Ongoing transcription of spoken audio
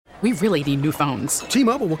We really need new phones.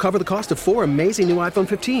 T-Mobile will cover the cost of 4 amazing new iPhone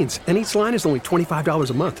 15s, and each line is only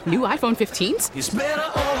 $25 a month. New iPhone 15s? It's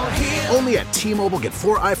better over here. Only at T-Mobile, get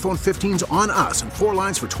 4 iPhone 15s on us and 4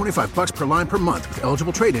 lines for $25 per line per month with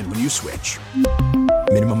eligible trade-in when you switch.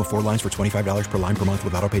 Minimum of 4 lines for $25 per line per month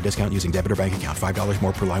with autopay discount using debit or bank account. $5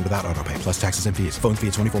 more per line without autopay, plus taxes and fees. Phone fee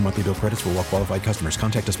at 24 monthly bill credits for well-qualified customers.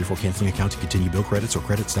 Contact us before canceling account to continue bill credits or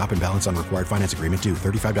credit stop and balance on required finance agreement due.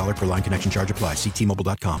 $35 per line connection charge applies. See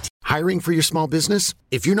T-Mobile.com. Hiring for your small business?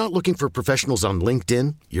 If you're not looking for professionals on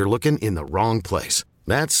LinkedIn, you're looking in the wrong place.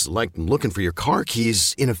 That's like looking for your car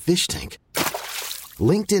keys in a fish tank.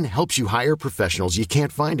 LinkedIn helps you hire professionals you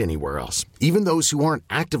can't find anywhere else, even those who aren't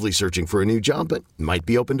actively searching for a new job but might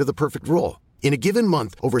be open to the perfect role. In a given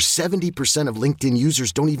month, over 70% of LinkedIn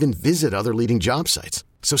users don't even visit other leading job sites.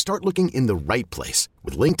 So start looking in the right place.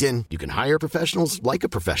 With LinkedIn, you can hire professionals like a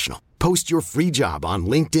professional. Post your free job on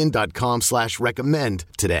linkedin.com/recommend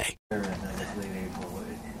today. Late April,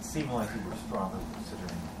 it seemed like you were strongly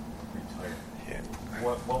considering retiring. Yeah.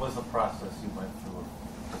 What was the process you went through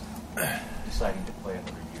of deciding to play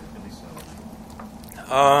another year, at least another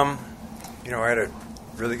year? I had a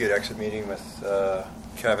really good exit meeting with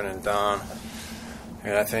Kevin and Don,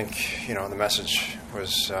 and I think, the message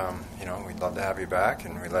was, we'd love to have you back,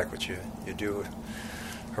 and we like what you do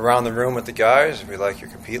around the room with the guys. We like your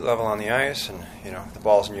compete level on the ice, and, the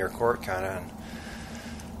ball's in your court, kind of.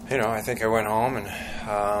 And, I think I went home and,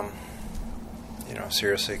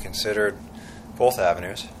 seriously considered both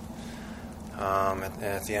avenues. And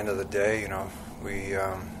at the end of the day, we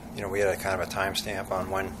had a kind of a timestamp on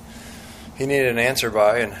when he needed an answer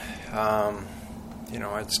by, and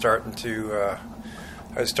I'd start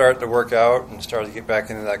to work out and started to get back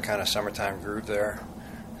into that kind of summertime groove there,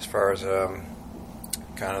 as far as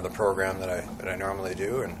kind of the program that I normally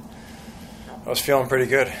do, and I was feeling pretty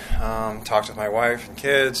good. Talked with my wife and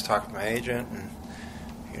kids, talked with my agent, and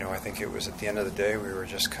I think it was at the end of the day we were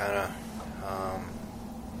just kind of.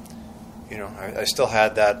 I still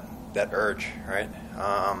had that urge, right?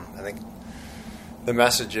 I think the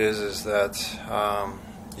message is that,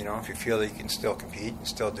 if you feel that you can still compete and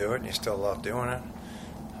still do it and you still love doing it,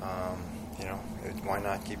 why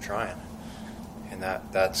not keep trying? And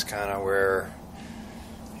that's kind of where,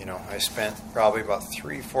 I spent probably about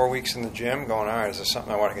 3-4 weeks in the gym going, all right, is this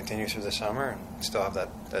something I want to continue through the summer and still have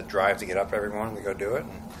that drive to get up every morning to go do it?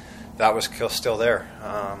 And that was still there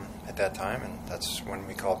at that time, and that's when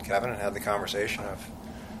we called Kevin and had the conversation of,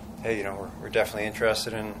 hey, we're definitely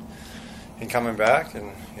interested in coming back,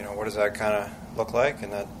 and what does that kind of look like?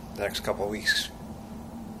 And that the next couple of weeks,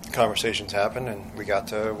 conversations happened, and we got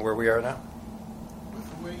to where we are now. With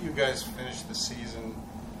the way you guys finish the season,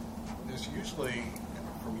 there's usually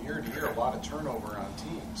from year to year a lot of turnover on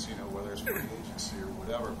teams, whether it's free agency or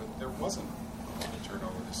whatever. But there wasn't a lot of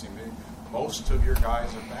turnover this season. Most of your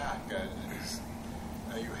guys are back.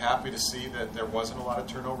 Are you happy to see that there wasn't a lot of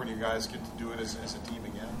turnover and you guys get to do it as a team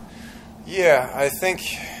again? Yeah, I think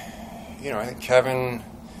Kevin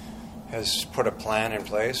has put a plan in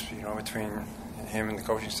place, between him and the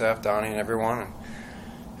coaching staff, Donnie and everyone.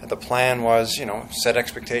 And the plan was, set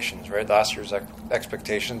expectations, right? Last year's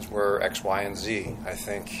expectations were X, Y, and Z. I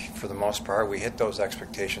think for the most part we hit those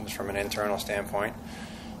expectations from an internal standpoint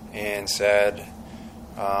and said,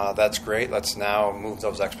 that's great. Let's now move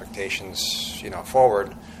those expectations,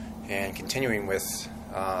 forward and continuing with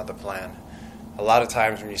the plan. A lot of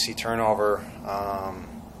times when you see turnover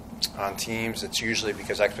on teams, it's usually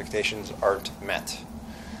because expectations aren't met.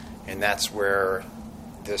 And that's where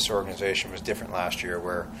this organization was different last year,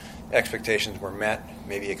 where expectations were met,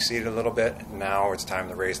 maybe exceeded a little bit. Now it's time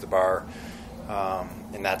to raise the bar.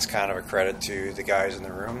 And that's kind of a credit to the guys in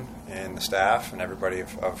the room and the staff and everybody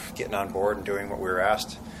of getting on board and doing what we were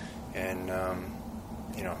asked. And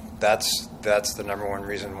that's the number one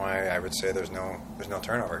reason why I would say there's no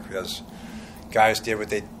turnover, because guys did what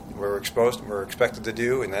they were expected to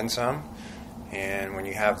do and then some. And when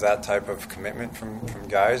you have that type of commitment from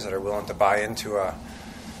guys that are willing to buy into a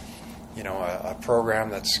program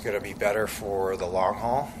that's going to be better for the long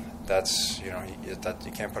haul, that's you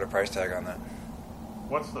can't put a price tag on that.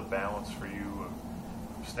 What's the balance for you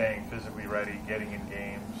of staying physically ready, getting in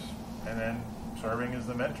games, and then serving as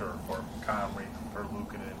the mentor for Comrie, for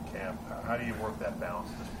Luke and in camp? How do you work that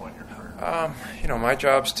balance at this point in your career? My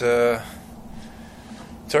job's to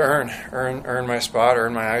earn my spot,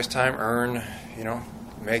 earn my ice time,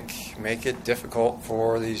 make it difficult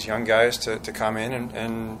for these young guys to come in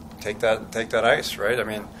and take that ice, right? I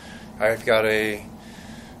mean, I've got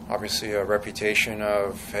obviously a reputation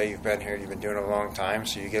of, hey, you've been here, you've been doing it a long time,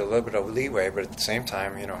 so you get a little bit of leeway, but at the same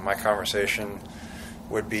time, my conversation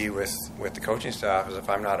would be with the coaching staff is if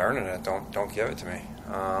I'm not earning it, don't give it to me.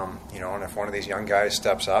 And if one of these young guys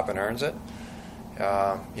steps up and earns it,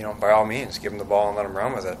 by all means, give them the ball and let them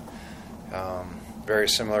run with it. Very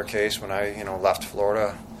similar case when I, left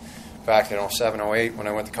Florida back in 07, 08 when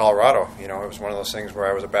I went to Colorado. It was one of those things where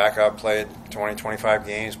I was a backup, played 20, 25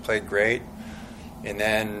 games, played great. And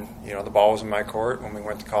then, the ball was in my court when we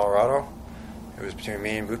went to Colorado. It was between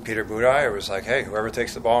me and Peter Budaj. It was like, hey, whoever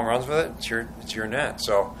takes the ball and runs with it, it's your net.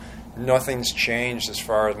 So nothing's changed as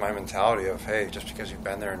far as my mentality of, hey, just because you've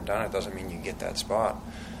been there and done it doesn't mean you get that spot.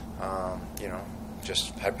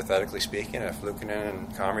 Just hypothetically speaking, if Luukkonen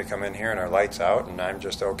and Comrie come in here and our lights out and I'm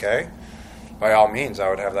just okay, by all means, I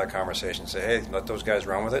would have that conversation. Say, hey, let those guys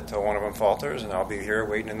run with it till one of them falters, and I'll be here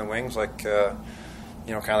waiting in the wings like, kind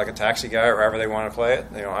of like a taxi guy or however they want to play it.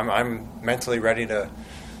 I'm mentally ready to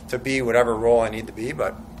be whatever role I need to be,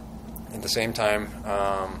 but at the same time,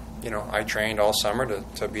 I trained all summer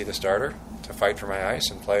to be the starter, to fight for my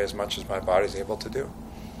ice and play as much as my body's able to do.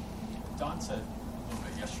 Don said a little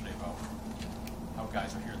bit yesterday about how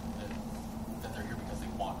guys are here, that they're here because they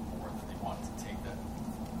want more, that they want to take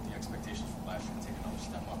the expectations from last year and take another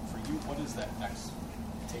step up. For you, what is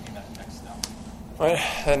taking that next step? Well,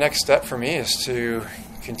 the next step for me is to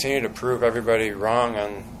continue to prove everybody wrong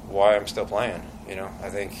on why I'm still playing. I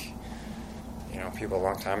think, people a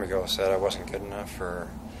long time ago said I wasn't good enough, or,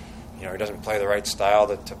 he doesn't play the right style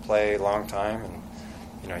to play a long time,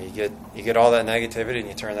 and you get all that negativity and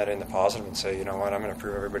you turn that into positive and say, you know what, I'm going to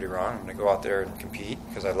prove everybody wrong. I'm going to go out there and compete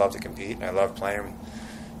because I love to compete and I love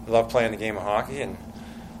playing the game of hockey, and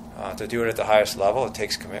to do it at the highest level, it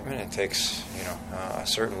takes commitment. It takes a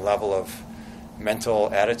certain level of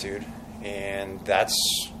mental attitude, and that's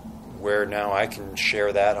where now I can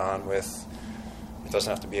share that on with. It doesn't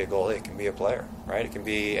have to be a goalie. It can be a player, right? It can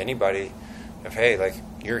be anybody. Of hey, like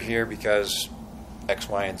you're here because X,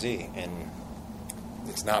 Y, and Z, and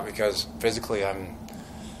it's not because physically I'm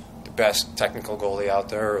the best technical goalie out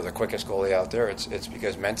there or the quickest goalie out there. It's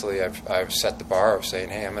because mentally I've set the bar of saying,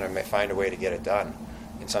 hey, I'm going to find a way to get it done.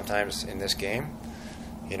 And sometimes in this game,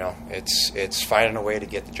 it's finding a way to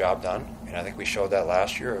get the job done. And I think we showed that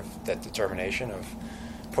last year, of that determination of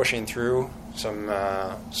pushing through some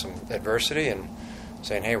adversity and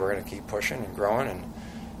saying, hey, we're going to keep pushing and growing, and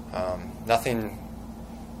nothing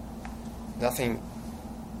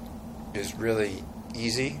is really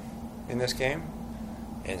easy in this game.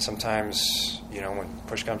 And sometimes, when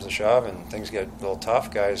push comes to shove and things get a little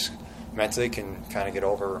tough, guys mentally can kind of get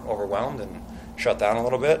overwhelmed and shut down a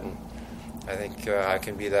little bit. And I think I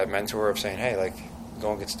can be that mentor of saying, hey, like,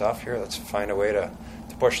 go and get stuff here. Let's find a way to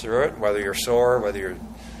push through it, whether you're sore, whether you're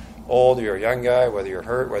old or you're a young guy, whether you're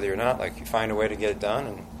hurt, whether you're not. Like, you find a way to get it done,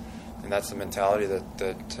 and that's the mentality that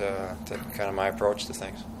kind of my approach to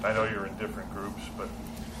things. I know you're in different groups, but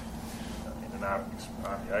in and out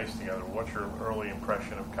on the ice together. What's your early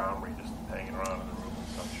impression of Comrie, just hanging around in the room and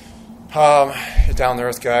such? Down to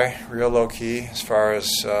earth guy, real low key as far as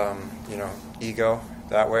ego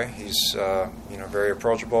that way. He's very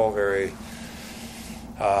approachable, very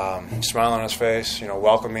smile on his face,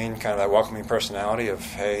 welcoming, kind of that welcoming personality of,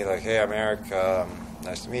 hey, I'm Eric,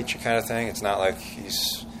 nice to meet you kind of thing. It's not like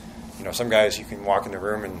he's, some guys you can walk in the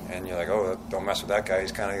room and you're like, oh, don't mess with that guy.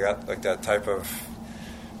 He's kind of got like that type of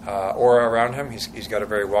aura around him. He's got a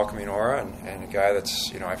very welcoming aura, and a guy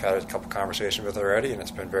that's, I've had a couple conversations with already, and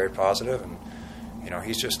it's been very positive, and,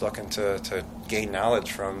 he's just looking to gain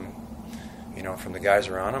knowledge from the guys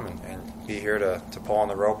around him and be here to pull on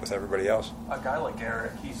the rope with everybody else. A guy like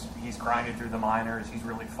Eric, he's grinded through the minors. He's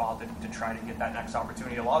really fought to try to get that next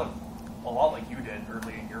opportunity. A lot like you did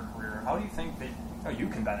early in your career. How do you think that you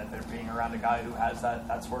can benefit being around a guy who has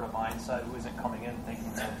that sort of mindset, who isn't coming in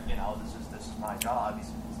thinking that this is my job? He's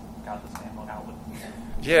got the same outlook.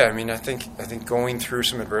 Yeah, I mean, I think going through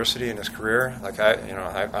some adversity in his career, like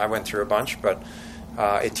I went through a bunch, but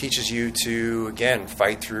it teaches you to, again,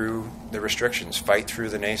 fight through the restrictions, fight through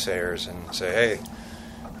the naysayers, and say, hey,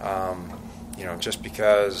 just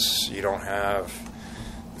because you don't have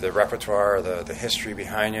the repertoire, the history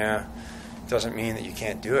behind you, doesn't mean that you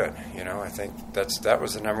can't do it. I think that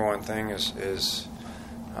was the number one thing is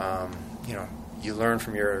you learn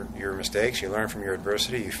from your mistakes, you learn from your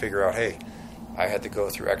adversity, you figure out, hey, I had to go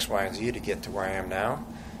through X, Y, and Z to get to where I am now.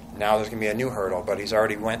 Now there's going to be a new hurdle, but he's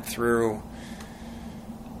already went through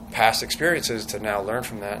past experiences to now learn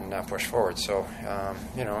from that and now push forward. So,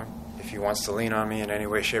 if he wants to lean on me in any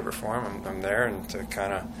way, shape, or form, I'm there, and to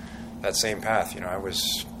kind of that same path. I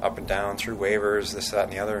was up and down through waivers, this, that,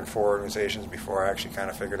 and the other in 4 organizations before I actually kind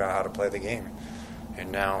of figured out how to play the game.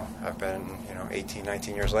 And now I've been, 18,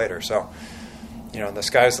 19 years later. So, the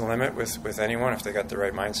sky's the limit with anyone if they got the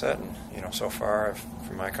right mindset. And, so far,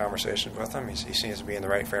 from my conversations with him, he seems to be in the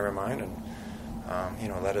right frame of mind and,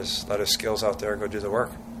 let his skills out there go do the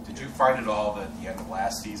work. Did you find at all that the end of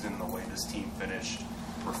last season, the way this team finished,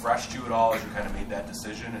 refreshed you at all as you kind of made that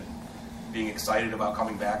decision and being excited about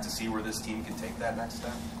coming back to see where this team can take that next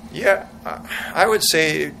step? Yeah, I would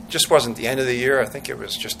say it just wasn't the end of the year. I think it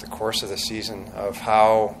was just the course of the season of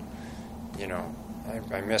how,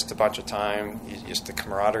 I missed a bunch of time, just the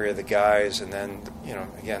camaraderie of the guys, and then,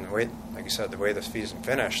 again, the way, like you said, the way the season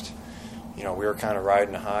finished, we were kind of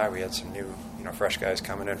riding a high. We had some new, fresh guys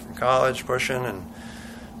coming in from college pushing, and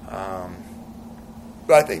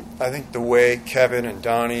but I think the way Kevin and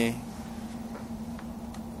Donnie,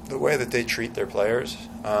 the way that they treat their players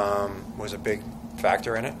was a big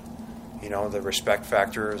factor in it. The respect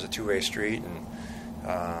factor is a two-way street, and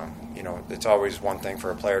it's always one thing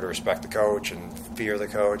for a player to respect the coach and fear the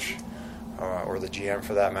coach, or the GM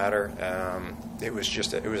for that matter. It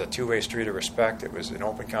was a two-way street of respect. It was an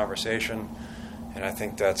open conversation, and I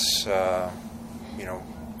think that's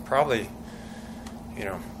probably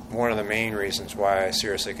one of the main reasons why I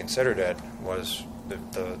seriously considered it was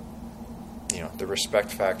the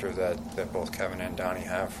respect factor that both Kevin and Donnie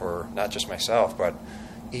have for not just myself, but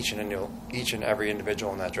each and every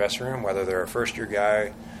individual in that dressing room, whether they're a first-year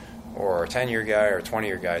guy or a 10-year guy or a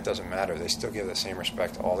 20-year guy, it doesn't matter. They still give the same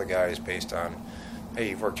respect to all the guys based on, hey,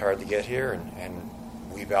 you've worked hard to get here, and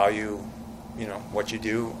we value, what you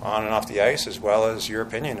do on and off the ice as well as your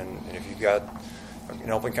opinion. And if you've got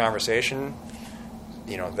an open conversation,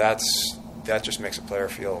 that just makes a player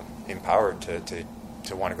feel empowered to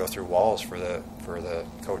want to go through walls for the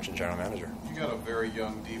coach and general manager. You got a very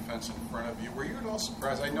young defense in front of you. Were you at all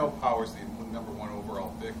surprised? I know Power's the number one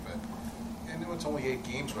overall pick, but I know it's only 8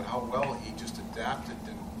 games, but how well he just adapted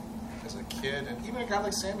as a kid, and even a guy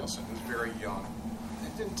like Samuelson, who's very young.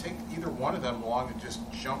 It didn't take either one of them long to just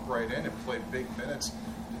jump right in and play big minutes.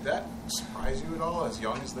 Did that surprise you at all, as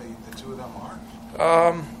young as the two of them are?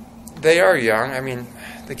 They are young. I mean,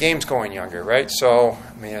 the game's going younger, right? So,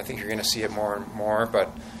 I think you're going to see it more and more,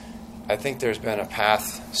 but I think there's been a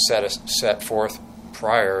path set forth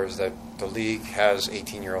prior is that the league has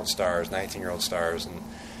 18-year-old stars, 19-year-old stars, and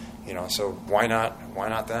so why not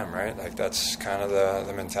them, right? Like that's kind of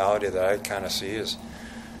the mentality that I kind of see is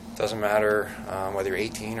it doesn't matter whether you're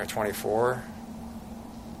 18 or 24.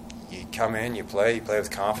 You come in, you play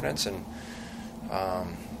with confidence, and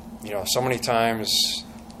so many times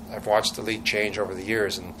I've watched the league change over the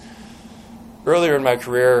years, and earlier in my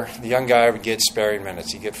career, the young guy would get sparing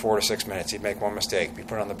minutes. He'd get 4 to 6 minutes. He'd make one mistake, be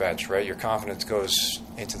put on the bench, right? Your confidence goes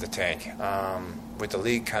into the tank. With the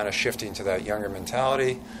league kind of shifting to that younger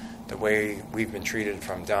mentality, the way we've been treated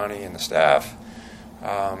from Donnie and the staff,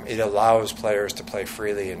 it allows players to play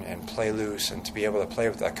freely and play loose and to be able to play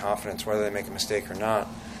with that confidence, whether they make a mistake or not.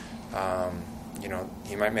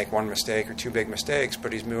 He might make one mistake or 2 big mistakes,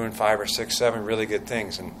 but he's doing 5 or 6, 7 really good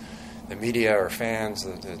things. And the media or fans,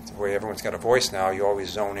 the way everyone's got a voice now, you always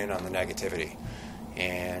zone in on the negativity.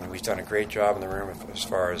 And we've done a great job in the room as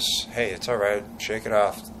far as, hey, it's all right, shake it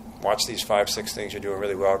off. Watch these 5, 6 things you're doing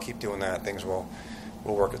really well. Keep doing that. Things will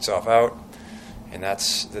work itself out. And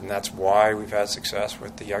that's why we've had success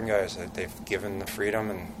with the young guys. That they've given the freedom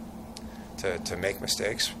and to make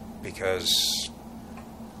mistakes because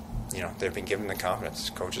they've been given the confidence.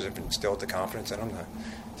 Coaches have instilled the confidence in them to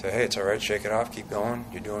say, hey, it's all right, shake it off, keep going.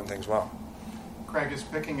 You're doing things well. Craig, is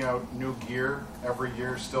picking out new gear every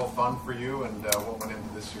year still fun for you, and what went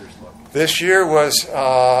into this year's look? This year was,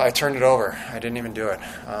 I turned it over. I didn't even do it.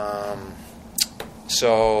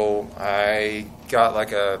 So I got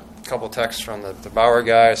like a couple texts from the Bauer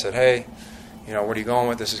guy. I said, hey, what are you going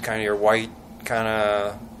with? This is kind of your white kind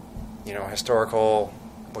of, historical,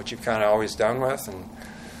 what you've kind of always done with. And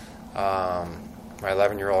my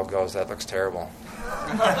 11-year-old goes, that looks terrible.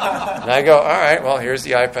 And I go, all right, well, here's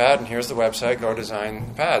the iPad and here's the website. Go design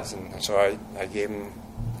the pads. And so I gave him,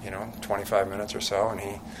 25 minutes or so,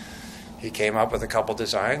 and he came up with a couple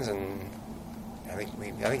designs, and I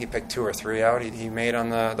think he picked 2 or 3 out he made on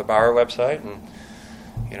the Bauer website. And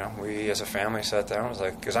we as a family sat down. I was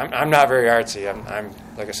like, because I'm not very artsy. I'm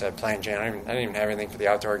like I said, playing jam. I didn't even have anything for the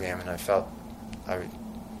outdoor game, and I felt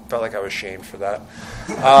like I was shamed for that.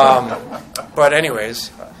 But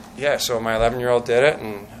anyways, yeah. So my 11-year-old did it,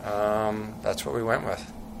 and that's what we went with.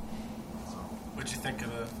 What'd you think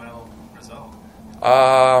of the final result?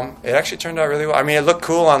 It actually turned out really well. I mean, it looked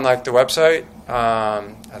cool on like the website.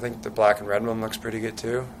 I think the black and red one looks pretty good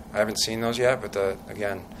too. I haven't seen those yet, but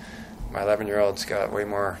again, my 11-year-old's got way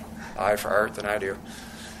more eye for art than I do.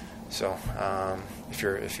 So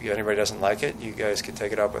if anybody doesn't like it, you guys could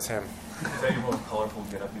take it up with him. Is that your most colorful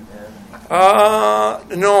get-up you've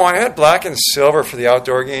had? No, I had black and silver for the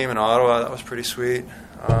outdoor game in Ottawa. That was pretty sweet.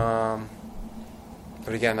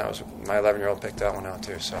 But again, that was my 11-year-old picked that one out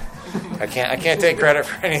too. So I can't take credit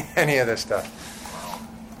for any of this stuff.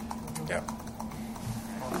 Yeah.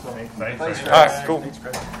 Thanks. All right, cool.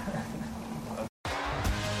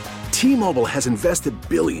 T-Mobile has invested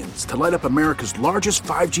billions to light up America's largest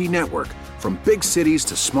 5G network, from big cities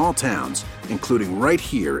to small towns, including right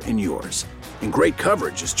here in yours. And great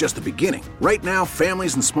coverage is just the beginning. Right now,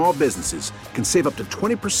 families and small businesses can save up to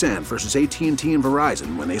 20% versus AT&T and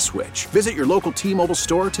Verizon when they switch. Visit your local T-Mobile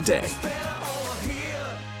store today.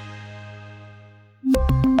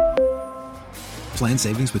 Plan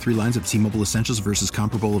savings with 3 lines of T-Mobile Essentials versus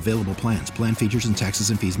comparable available plans. Plan features and taxes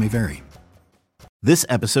and fees may vary. This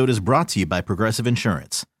episode is brought to you by Progressive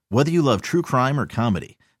Insurance. Whether you love true crime or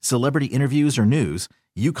comedy, celebrity interviews or news,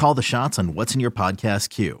 you call the shots on what's in your podcast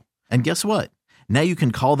queue. And guess what? Now you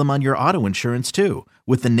can call them on your auto insurance too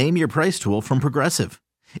with the Name Your Price tool from Progressive.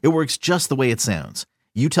 It works just the way it sounds.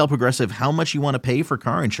 You tell Progressive how much you want to pay for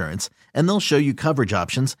car insurance, and they'll show you coverage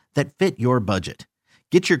options that fit your budget.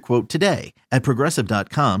 Get your quote today at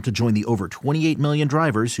Progressive.com to join the over 28 million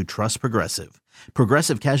drivers who trust Progressive.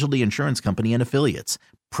 Progressive Casualty Insurance Company and Affiliates.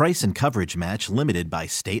 Price and coverage match limited by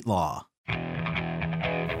state law.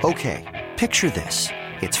 Okay, picture this.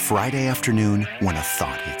 It's Friday afternoon when a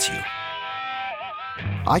thought hits you.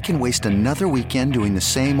 I can waste another weekend doing the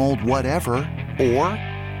same old whatever, or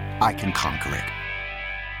I can conquer it.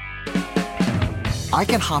 I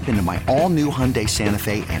can hop into my all-new Hyundai Santa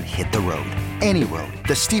Fe and hit the road. Any road.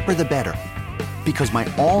 The steeper, the better. Because my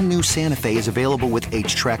all-new Santa Fe is available with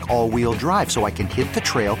H-Track all-wheel drive, so I can hit the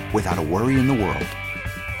trail without a worry in the world.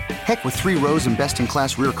 Heck, with 3 rows and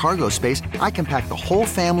best-in-class rear cargo space, I can pack the whole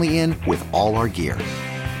family in with all our gear.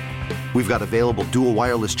 We've got available dual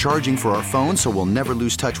wireless charging for our phones, so we'll never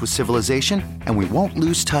lose touch with civilization, and we won't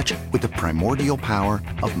lose touch with the primordial power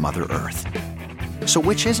of Mother Earth. So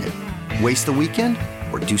which is it? Waste the weekend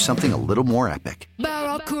or do something a little more epic?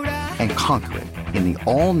 And conquer it in the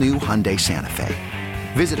all-new Hyundai Santa Fe.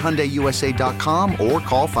 Visit HyundaiUSA.com or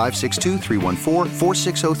call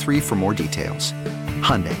 562-314-4603 for more details.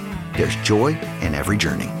 Hyundai, there's joy in every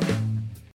journey.